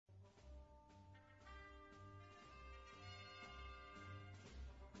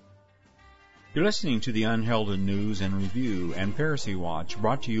You're listening to the Unheralded News and Review and Pharisee Watch,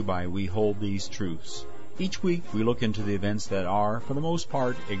 brought to you by We Hold These Truths. Each week we look into the events that are, for the most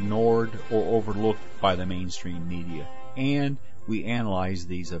part, ignored or overlooked by the mainstream media, and we analyze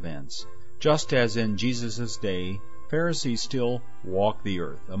these events. Just as in Jesus' day, Pharisees still walk the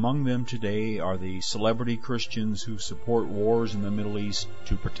earth. Among them today are the celebrity Christians who support wars in the Middle East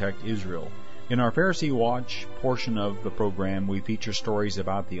to protect Israel. In our Pharisee Watch portion of the program, we feature stories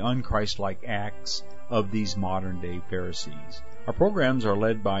about the unchristlike acts of these modern-day Pharisees. Our programs are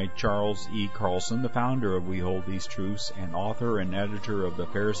led by Charles E. Carlson, the founder of We Hold These Truths and author and editor of the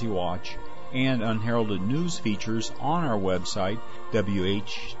Pharisee Watch and Unheralded News features on our website, whtt.org.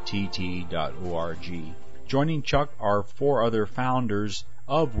 Joining Chuck are four other founders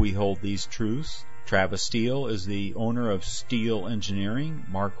of We Hold These Truths. Travis Steele is the owner of Steele Engineering.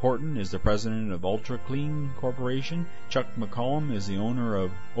 Mark Horton is the president of Ultra Clean Corporation. Chuck McCollum is the owner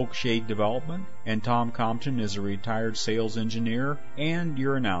of Oakshade Development. And Tom Compton is a retired sales engineer and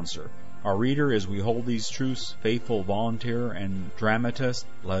your announcer. Our reader is We Hold These Truths faithful volunteer and dramatist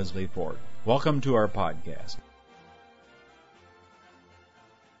Leslie Ford. Welcome to our podcast.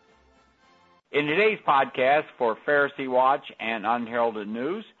 In today's podcast for Pharisee Watch and Unheralded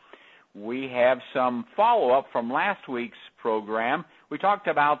News, we have some follow-up from last week's program. We talked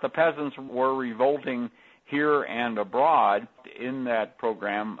about the peasants were revolting here and abroad in that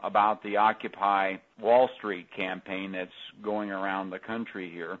program about the Occupy Wall Street campaign that's going around the country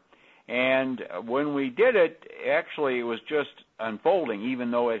here. And when we did it, actually it was just unfolding,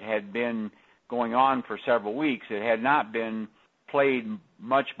 even though it had been going on for several weeks. It had not been played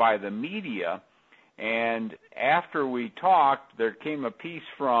much by the media. And after we talked, there came a piece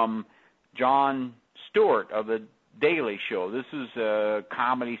from Jon Stewart of The Daily Show. This is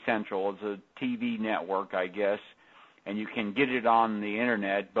Comedy Central. It's a TV network, I guess, and you can get it on the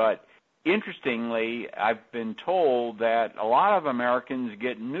Internet. But interestingly, I've been told that a lot of Americans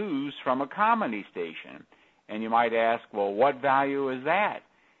get news from a comedy station. And you might ask, well, what value is that?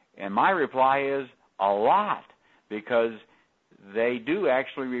 And my reply is a lot, because they do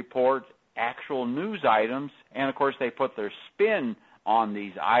actually report actual news items, and of course they put their spin on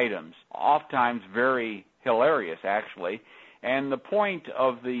these items, oftentimes very hilarious, actually. And the point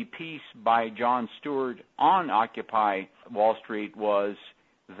of the piece by Jon Stewart on Occupy Wall Street was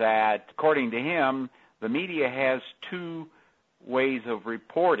that, according to him, the media has two ways of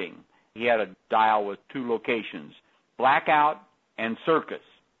reporting. He had a dial with two locations, blackout and circus.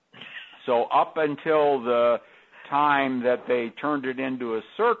 So up until the time that they turned it into a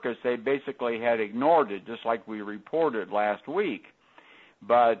circus, they basically had ignored it, just like we reported last week.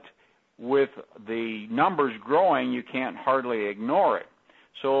 But with the numbers growing, you can't hardly ignore it.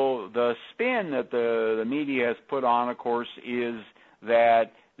 So the spin that the media has put on, of course, is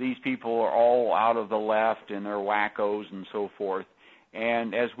that these people are all out of the left and they're wackos and so forth.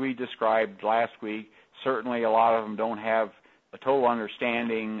 And as we described last week, certainly a lot of them don't have a total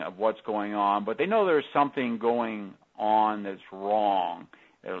understanding of what's going on, but they know there's something going on that's wrong.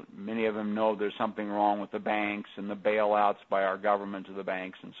 Many of them know there's something wrong with the banks and the bailouts by our government to the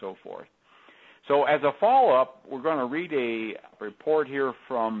banks and so forth. So as a follow-up, we're going to read a report here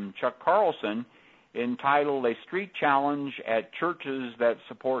from Chuck Carlson entitled A Street Challenge at Churches That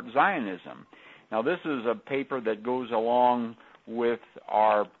Support Zionism. Now, this is a paper that goes along with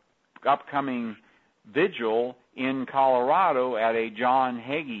our upcoming vigil in Colorado at a John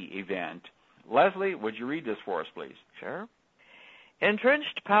Hagee event. Leslie, would you read this for us, please? Sure.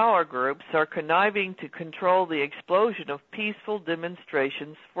 Entrenched power groups are conniving to control the explosion of peaceful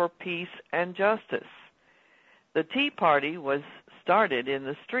demonstrations for peace and justice. The Tea Party was started in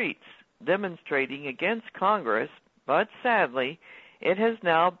the streets, demonstrating against Congress, but sadly, it has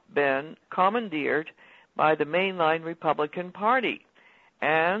now been commandeered by the mainline Republican Party.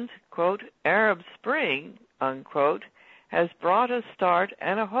 And, quote, Arab Spring, unquote, has brought a start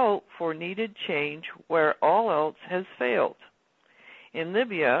and a hope for needed change where all else has failed. In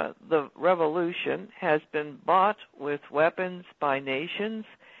Libya, the revolution has been bought with weapons by nations,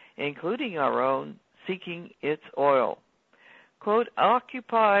 including our own, seeking its oil. Quote,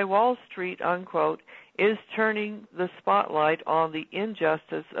 Occupy Wall Street, unquote, is turning the spotlight on the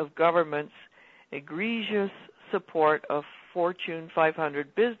injustice of government's egregious support of Fortune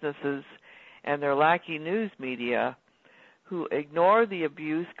 500 businesses and their lackey news media, who ignore the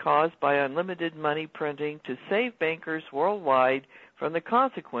abuse caused by unlimited money printing to save bankers worldwide from the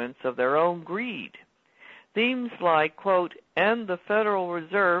consequence of their own greed. Themes like, quote, and the Federal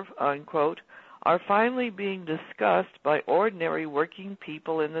Reserve, unquote, are finally being discussed by ordinary working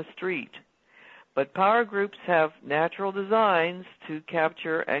people in the street. But power groups have natural designs to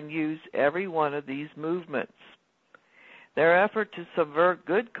capture and use every one of these movements. Their effort to subvert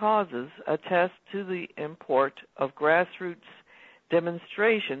good causes attests to the import of grassroots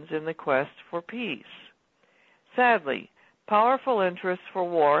demonstrations in the quest for peace. Sadly, powerful interests for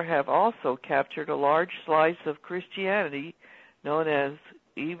war have also captured a large slice of Christianity known as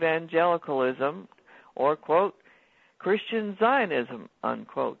evangelicalism or, quote, Christian Zionism,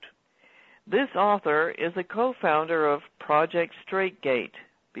 unquote. This author is a co-founder of Project Straightgate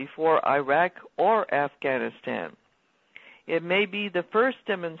before Iraq or Afghanistan. It may be the first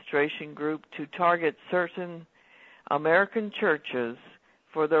demonstration group to target certain American churches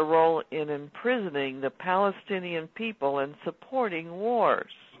for their role in imprisoning the Palestinian people and supporting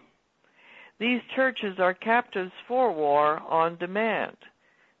wars. These churches are captives for war on demand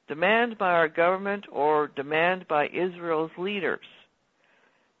by our government or demand by Israel's leaders.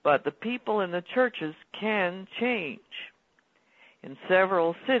 But the people in the churches can change. In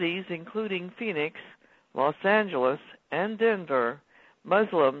several cities, including Phoenix, Los Angeles, and Denver,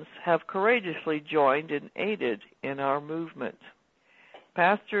 Muslims have courageously joined and aided in our movement.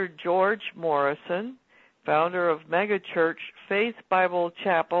 Pastor George Morrison, founder of megachurch Faith Bible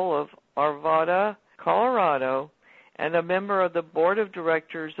Chapel of Arvada, Colorado, and a member of the board of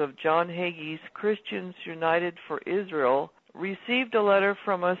directors of John Hagee's Christians United for Israel, received a letter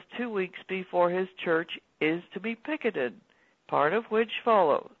from us 2 weeks before his church is to be picketed, part of which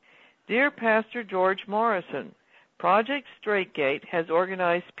follows. Dear Pastor George Morrison, Project Straightgate has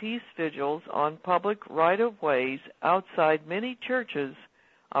organized peace vigils on public right-of-ways outside many churches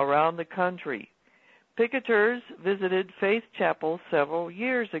around the country. Picketers visited Faith Chapel several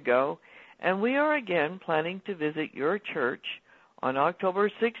years ago, and we are again planning to visit your church on October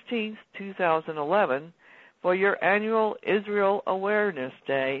 16, 2011, for your annual Israel Awareness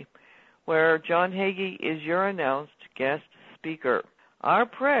Day, where John Hagee is your announced guest speaker. Our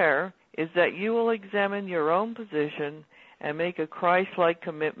prayer is that you will examine your own position and make a Christ-like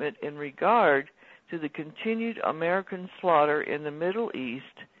commitment in regard to the continued American slaughter in the Middle East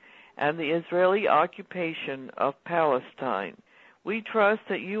and the Israeli occupation of Palestine. We trust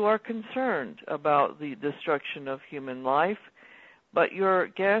that you are concerned about the destruction of human life, but your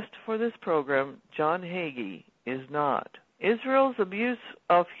guest for this program, John Hagee, is not. Israel's abuse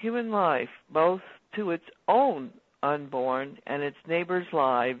of human life, both to its own unborn and its neighbors'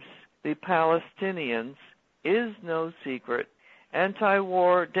 lives, the Palestinians, is no secret.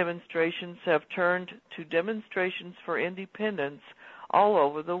 Anti-war demonstrations have turned to demonstrations for independence all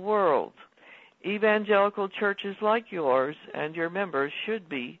over the world. Evangelical churches like yours and your members should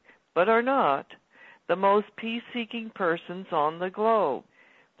be, but are not, the most peace-seeking persons on the globe.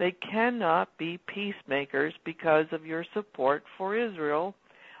 They cannot be peacemakers because of your support for Israel,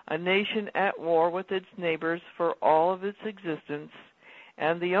 a nation at war with its neighbors for all of its existence,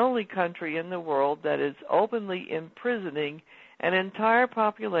 and the only country in the world that is openly imprisoning an entire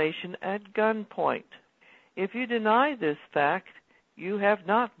population at gunpoint. If you deny this fact, you have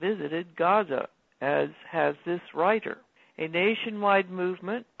not visited Gaza, as has this writer. A nationwide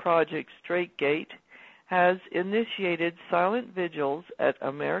movement, Project Straightgate, has initiated silent vigils at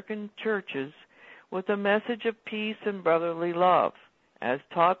American churches with a message of peace and brotherly love, as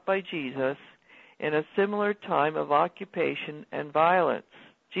taught by Jesus in a similar time of occupation and violence.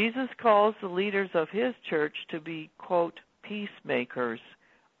 Jesus calls the leaders of his church to be, quote, peacemakers,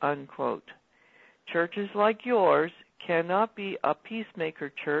 unquote. Churches like yours cannot be a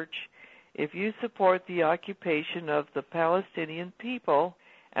peacemaker church if you support the occupation of the Palestinian people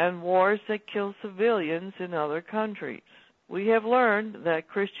and wars that kill civilians in other countries. We have learned that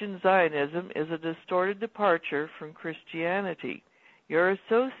Christian Zionism is a distorted departure from Christianity. Your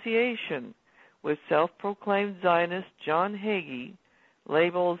association with self-proclaimed Zionist John Hagee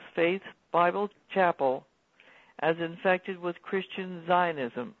labels Faith Bible Chapel as infected with Christian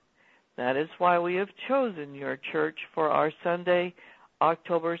Zionism. That is why we have chosen your church for our Sunday,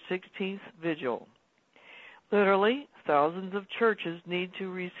 October 16th vigil. Literally, thousands of churches need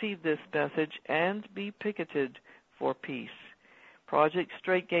to receive this message and be picketed for peace. Project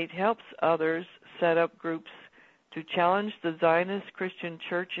Straightgate helps others set up groups to challenge the Zionist Christian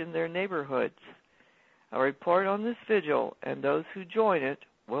church in their neighborhoods. A report on this vigil and those who join it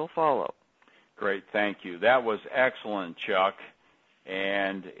will follow. Great, thank you. That was excellent, Chuck,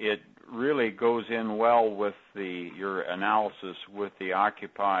 and it really goes in well with your analysis with the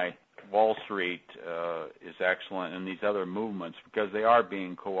Occupy Wall Street is excellent, and these other movements, because they are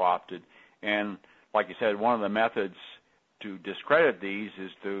being co-opted. And like you said, one of the methods to discredit these is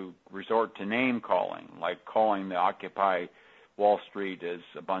to resort to name calling, like calling the Occupy Wall Street as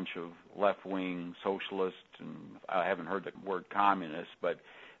a bunch of left-wing socialists, and I haven't heard the word communist, but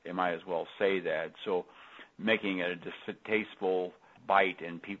they might as well say that. So making it a distasteful bite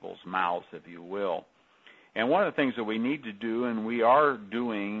in people's mouths, if you will. And one of the things that we need to do, and we are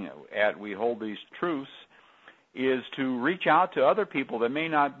doing at We Hold These Truths, is to reach out to other people that may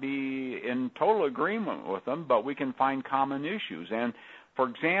not be in total agreement with them, but we can find common issues. And, for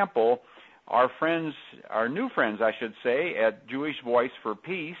example, our new friends, I should say, at Jewish Voice for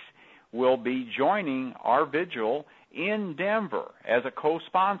Peace will be joining our vigil in Denver as a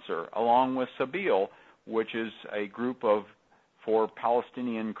co-sponsor, along with Sabeel, which is a group for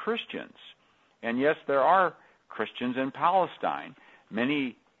Palestinian Christians. And yes, there are Christians in Palestine.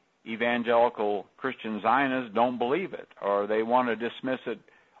 Many evangelical Christian Zionists don't believe it, or they want to dismiss it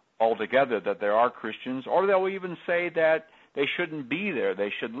altogether that there are Christians, or they'll even say that they shouldn't be there,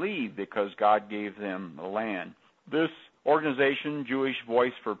 they should leave because God gave them the land. This organization, Jewish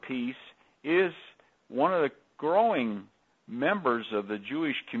Voice for Peace, is one of the growing members of the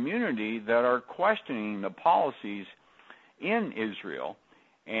Jewish community that are questioning the policies in Israel.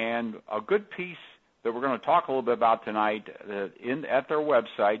 And a good piece that we're going to talk a little bit about tonight at their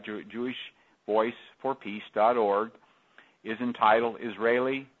website, jewishvoiceforpeace.org, is entitled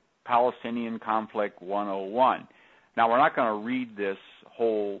Israeli-Palestinian Conflict 101. Now, we're not going to read this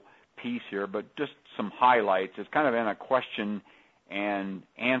whole piece here, but just some highlights. It's kind of in a question and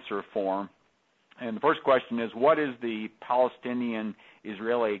answer form. And the first question is, what is the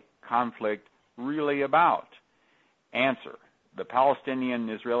Palestinian-Israeli conflict really about? Answer. The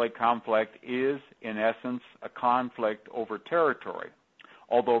Palestinian-Israeli conflict is, in essence, a conflict over territory.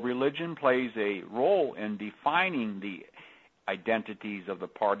 Although religion plays a role in defining the identities of the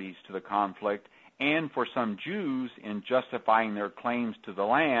parties to the conflict, and for some Jews in justifying their claims to the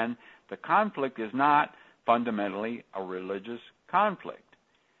land, the conflict is not fundamentally a religious conflict.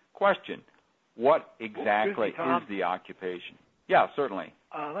 Question, what exactly is the occupation? Yeah, certainly.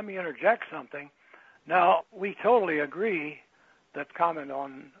 Let me interject something. Now, we totally agree that comment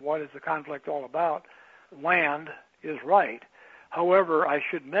on what is the conflict all about, land, is right. However, I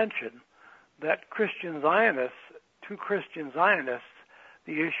should mention that Christian Zionists, to Christian Zionists,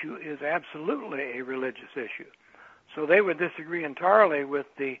 the issue is absolutely a religious issue. So they would disagree entirely with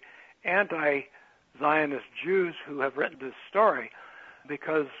the anti-Zionist Jews who have written this story,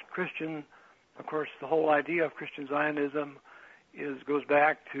 because Christian, of course, the whole idea of Christian Zionism goes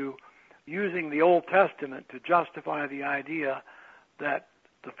back to using the Old Testament to justify the idea that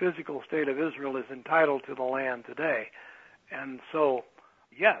the physical state of Israel is entitled to the land today. And so,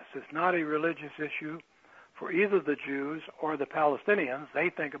 yes, it's not a religious issue for either the Jews or the Palestinians. They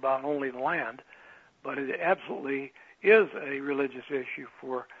think about only the land, but it absolutely is a religious issue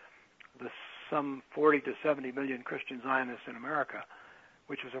for the some 40 to 70 million Christian Zionists in America,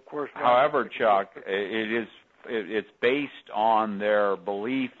 which is, of course... However, Chuck, it's based on their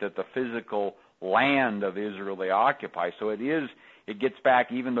belief that the physical land of Israel they occupy. So it gets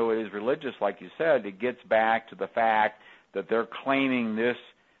back, even though it is religious, like you said, it gets back to the fact that they're claiming this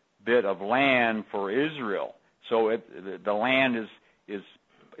bit of land for Israel. So the land is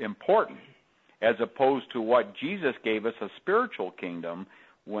important, as opposed to what Jesus gave us, a spiritual kingdom,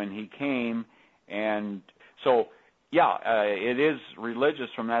 when he came. And so, yeah, it is religious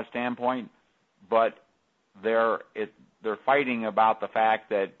from that standpoint, but they're fighting about the fact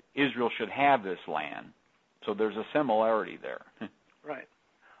that Israel should have this land. So there's a similarity there. Right.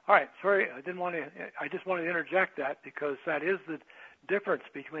 All right. Sorry, I just wanted to interject that, because that is the difference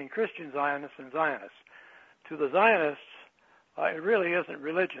between Christian Zionists and Zionists. To the Zionists, it really isn't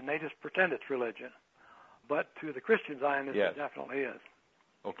religion. They just pretend it's religion. But to the Christian Zionists, yes, it definitely is.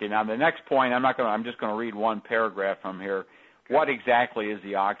 Okay. Now the next point, I'm just going to read one paragraph from here. Okay. What exactly is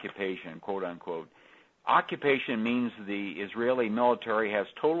the occupation, quote unquote? Occupation means the Israeli military has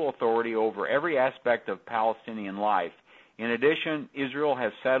total authority over every aspect of Palestinian life. In addition, Israel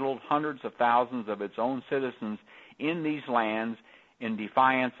has settled hundreds of thousands of its own citizens in these lands in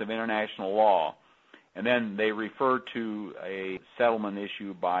defiance of international law. And then they refer to a settlement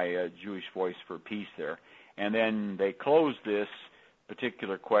issue by Jewish Voice for Peace there. And then they close this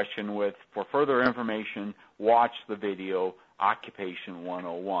particular question with, for further information, watch the video Occupation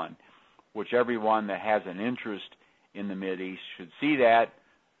 101, which everyone that has an interest in the Mideast should see that,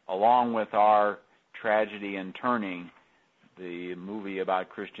 along with our Tragedy and Turning, the movie about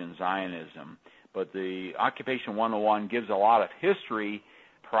Christian Zionism. But the Occupation 101 gives a lot of history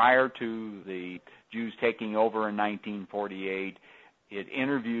prior to the Jews taking over in 1948. It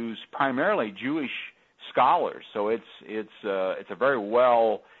interviews primarily Jewish scholars, so it's a very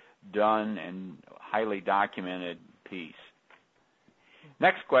well done and highly documented piece.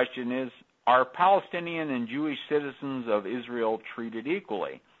 Next question is, are Palestinian and Jewish citizens of Israel treated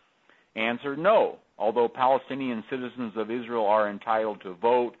equally? Answer, no. Although Palestinian citizens of Israel are entitled to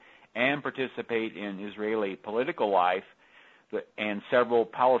vote and participate in Israeli political life, and several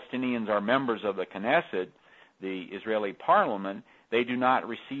Palestinians are members of the Knesset, the Israeli parliament, they do not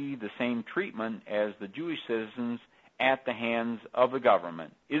receive the same treatment as the Jewish citizens at the hands of the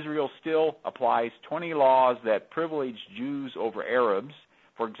government. Israel still applies 20 laws that privilege Jews over Arabs.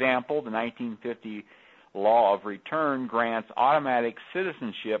 For example, the 1950 Law of Return grants automatic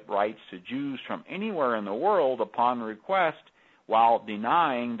citizenship rights to Jews from anywhere in the world upon request, while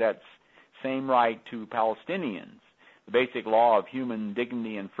denying that same right to Palestinians. The basic law of human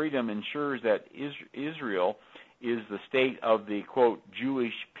dignity and freedom ensures that Israel is the state of the, quote,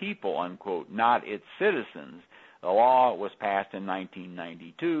 Jewish people, unquote, not its citizens. The law was passed in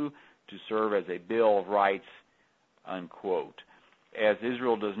 1992 to serve as a Bill of Rights, unquote, as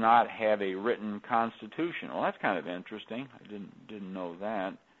Israel does not have a written constitution. Well, that's kind of interesting. I didn't know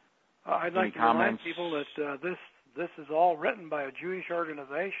that. I'd like to remind people that this is all written by a Jewish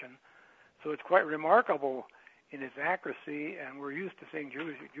organization, so it's quite remarkable in its accuracy, and we're used to seeing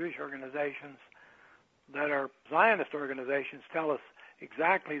Jewish organizations that are Zionist organizations tell us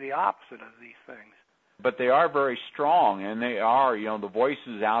exactly the opposite of these things. But they are very strong, and they are, the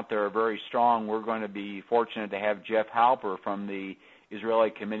voices out there are very strong. We're going to be fortunate to have Jeff Halper from the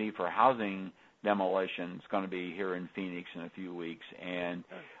Israeli Committee for Housing Demolition. It's going to be here in Phoenix in a few weeks. And,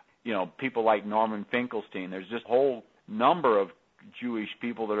 people like Norman Finkelstein. There's just a whole number of Jewish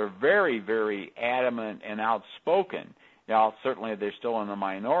people that are very, very adamant and outspoken. Now, certainly they're still in the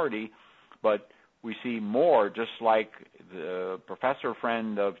minority, but we see more, just like the professor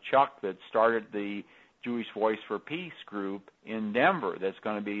friend of Chuck that started the Jewish Voice for Peace group in Denver that's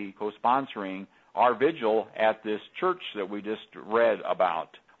going to be co-sponsoring our vigil at this church that we just read about.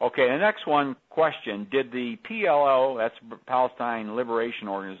 Okay, the next question, did the PLO, that's Palestine Liberation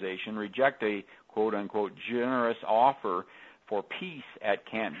Organization, reject a quote-unquote generous offer for peace at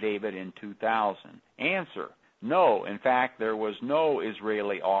Camp David in 2000? Answer, no. In fact, there was no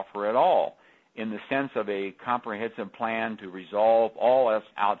Israeli offer at all, in the sense of a comprehensive plan to resolve all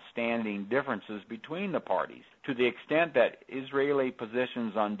outstanding differences between the parties. To the extent that Israeli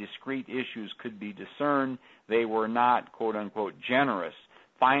positions on discrete issues could be discerned, they were not, quote-unquote, generous.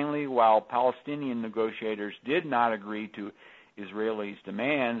 Finally, while Palestinian negotiators did not agree to Israelis'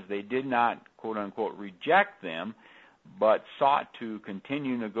 demands, they did not, quote-unquote, reject them, but sought to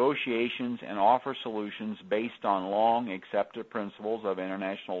continue negotiations and offer solutions based on long-accepted principles of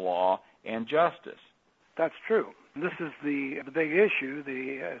international law and justice. That's true. This is the big issue.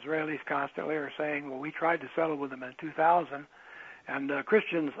 The Israelis constantly are saying, well, we tried to settle with them in 2000, and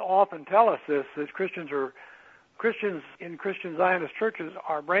Christians often tell us this, that Christians in Christian Zionist churches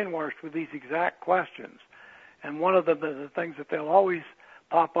are brainwashed with these exact questions. And one of the things that they'll always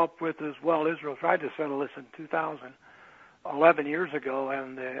pop up with is, well, Israel tried to settle this in 2000, 11 years ago,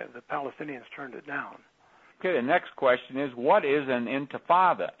 and the Palestinians turned it down. Okay, the next question is, what is an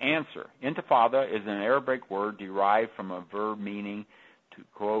intifada? Answer, intifada is an Arabic word derived from a verb meaning to,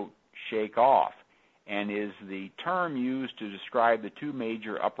 quote, shake off, and is the term used to describe the two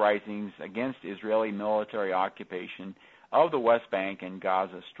major uprisings against Israeli military occupation of the West Bank and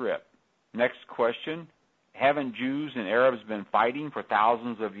Gaza Strip. Next question, haven't Jews and Arabs been fighting for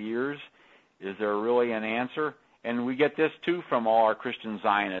thousands of years? Is there really an answer? And we get this, too, from all our Christian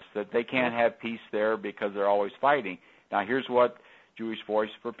Zionists, that they can't have peace there because they're always fighting. Now, here's what Jewish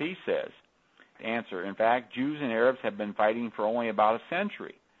Voice for Peace says. Answer, in fact, Jews and Arabs have been fighting for only about a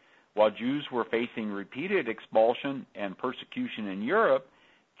century. While Jews were facing repeated expulsion and persecution in Europe,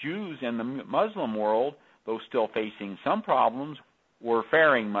 Jews in the Muslim world, though still facing some problems, were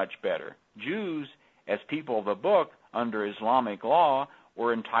faring much better. Jews, as people of the book, under Islamic law,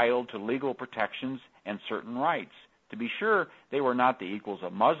 were entitled to legal protections and certain rights. To be sure, they were not the equals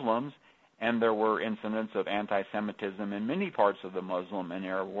of Muslims, and there were incidents of anti-Semitism in many parts of the Muslim and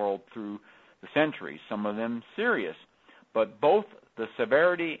Arab world through the centuries, some of them serious. But both the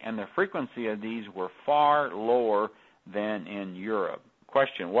severity and the frequency of these were far lower than in Europe.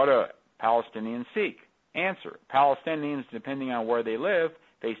 Question, what do Palestinians seek? Answer, Palestinians, depending on where they live,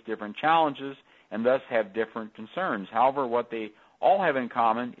 face different challenges and thus have different concerns. However, what they all have in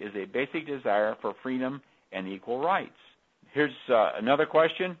common is a basic desire for freedom and equal rights. Here's another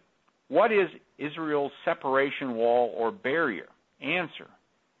question. What is Israel's separation wall or barrier? Answer.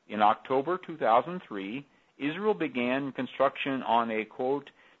 In October 2003, Israel began construction on a, quote,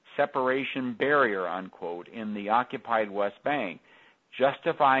 separation barrier, unquote, in the occupied West Bank,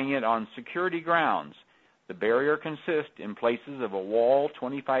 justifying it on security grounds. The barrier consists in places of a wall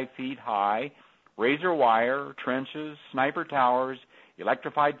 25 feet high, razor wire, trenches, sniper towers,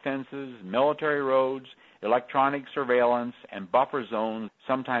 electrified fences, military roads, electronic surveillance, and buffer zones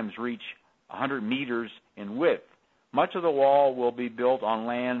sometimes reach 100 meters in width. Much of the wall will be built on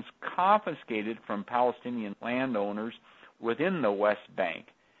lands confiscated from Palestinian landowners within the West Bank,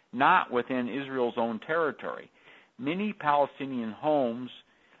 not within Israel's own territory. Many Palestinian homes,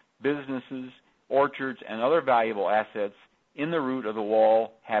 businesses, orchards, and other valuable assets in the route of the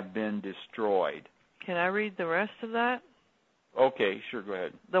wall have been destroyed. Can I read the rest of that? Okay, sure, go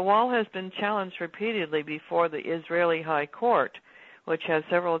ahead. The wall has been challenged repeatedly before the Israeli High Court, which has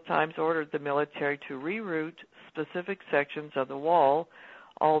several times ordered the military to reroute specific sections of the wall,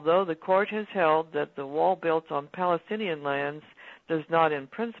 although the court has held that the wall built on Palestinian lands does not in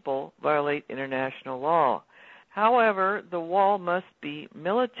principle violate international law. However, the wall must be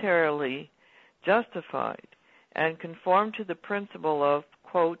militarily justified and conform to the principle of,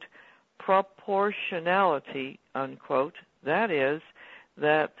 quote, proportionality, unquote. That is,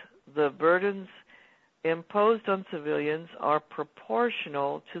 that the burdens imposed on civilians are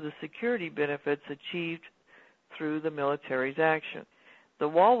proportional to the security benefits achieved through the military's action. The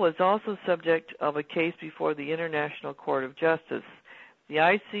wall was also subject of a case before the International Court of Justice. The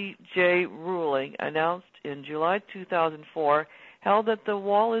ICJ ruling, announced in July 2004, held that the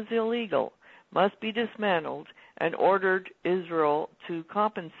wall is illegal, must be dismantled, and ordered Israel to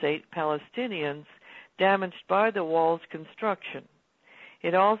compensate Palestinians damaged by the wall's construction.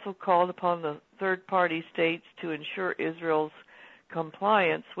 It also called upon the third-party states to ensure Israel's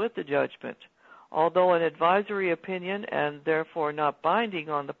compliance with the judgment. Although an advisory opinion and therefore not binding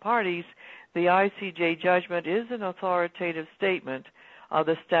on the parties, the ICJ judgment is an authoritative statement of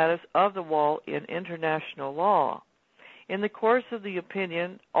the status of the wall in international law. In the course of the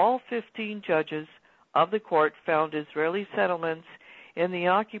opinion, all 15 judges of the court found Israeli settlements in the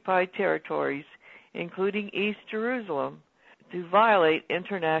occupied territories, including East Jerusalem, to violate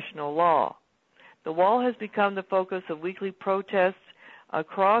international law. The wall has become the focus of weekly protests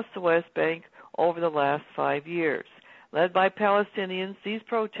across the West Bank over the last 5 years. Led by Palestinians, these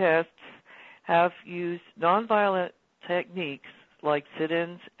protests have used nonviolent techniques like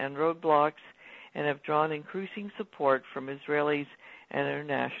sit-ins and roadblocks and have drawn increasing support from Israelis and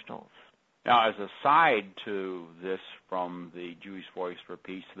internationals. Now, as a side to this from the Jewish Voice for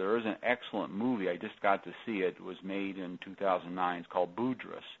Peace, there is an excellent movie. I just got to see it. It was made in 2009. It's called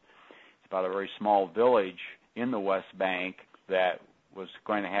Budrus. It's about a very small village in the West Bank that was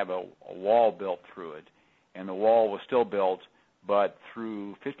going to have a wall built through it. And the wall was still built, but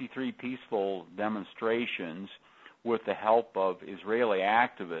through 53 peaceful demonstrations with the help of Israeli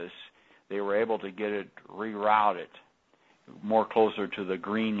activists, they were able to get it rerouted more closer to the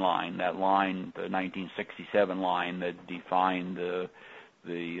Green Line, that line, the 1967 line that defined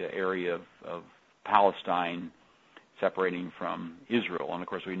the area of Palestine separating from Israel. And, of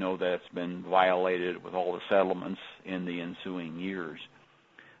course, we know that's been violated with all the settlements in the ensuing years.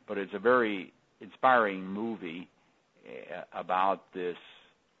 But it's a very inspiring movie about this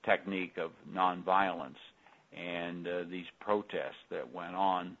technique of nonviolence and these protests that went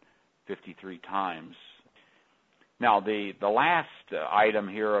on 53 times. Now, the last item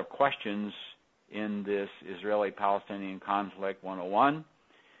here of questions in this Israeli-Palestinian Conflict 101,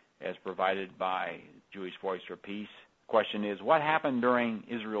 as provided by Jewish Voice for Peace, question is, what happened during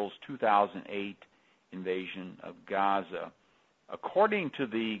Israel's 2008 invasion of Gaza? According to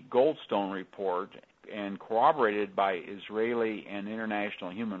the Goldstone Report and corroborated by Israeli and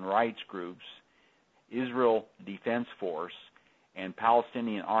international human rights groups, Israel Defense Force and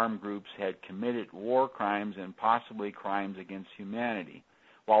Palestinian armed groups had committed war crimes and possibly crimes against humanity.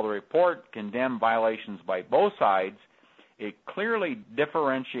 While the report condemned violations by both sides, it clearly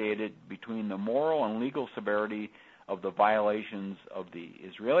differentiated between the moral and legal severity of the violations of the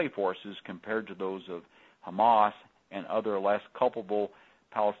Israeli forces compared to those of Hamas and other less culpable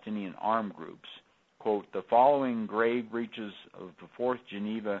Palestinian armed groups. Quote, the following grave breaches of the Fourth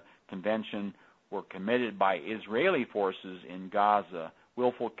Geneva Convention were committed by Israeli forces in Gaza: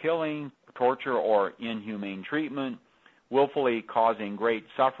 willful killing, torture, or inhumane treatment, willfully causing great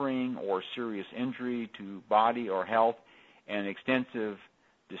suffering or serious injury to body or health, and extensive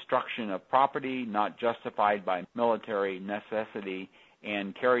destruction of property not justified by military necessity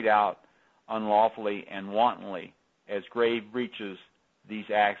and carried out unlawfully and wantonly. As grave breaches, these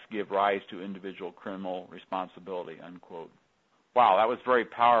acts give rise to individual criminal responsibility, unquote. Wow, that was very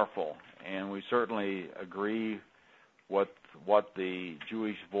powerful, and we certainly agree with what the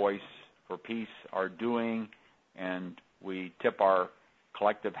Jewish Voice for Peace are doing, and we tip our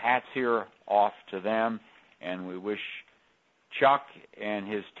collective hats here off to them, and we wish Chuck and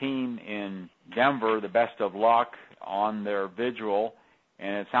his team in Denver the best of luck on their vigil,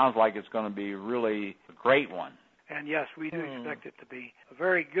 and it sounds like it's going to be really a great one. And yes, we do expect it to be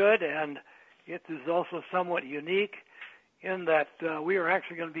very good, and it is also somewhat unique in that we are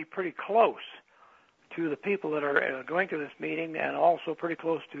actually going to be pretty close to the people that are going to this meeting, and also pretty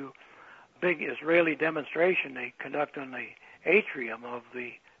close to a big Israeli demonstration they conduct on the atrium of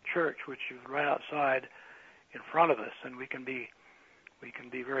the church, which is right outside in front of us, and we can be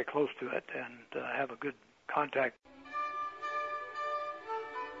very close to it and have a good contact.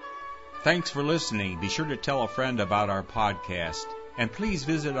 Thanks for listening. Be sure to tell a friend about our podcast, and please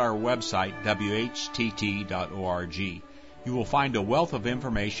visit our website, whtt.org. You will find a wealth of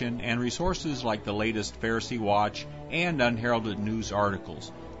information and resources like the latest Pharisee Watch and Unheralded News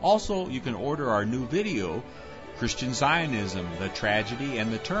articles. Also, you can order our new video, Christian Zionism, The Tragedy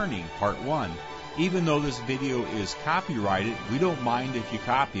and the Turning, Part 1. Even though this video is copyrighted, we don't mind if you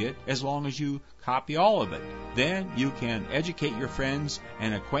copy it as long as you copy all of it. Then you can educate your friends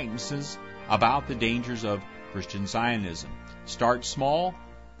and acquaintances about the dangers of Christian Zionism. Start small,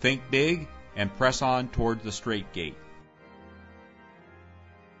 think big, and press on toward the straight gate.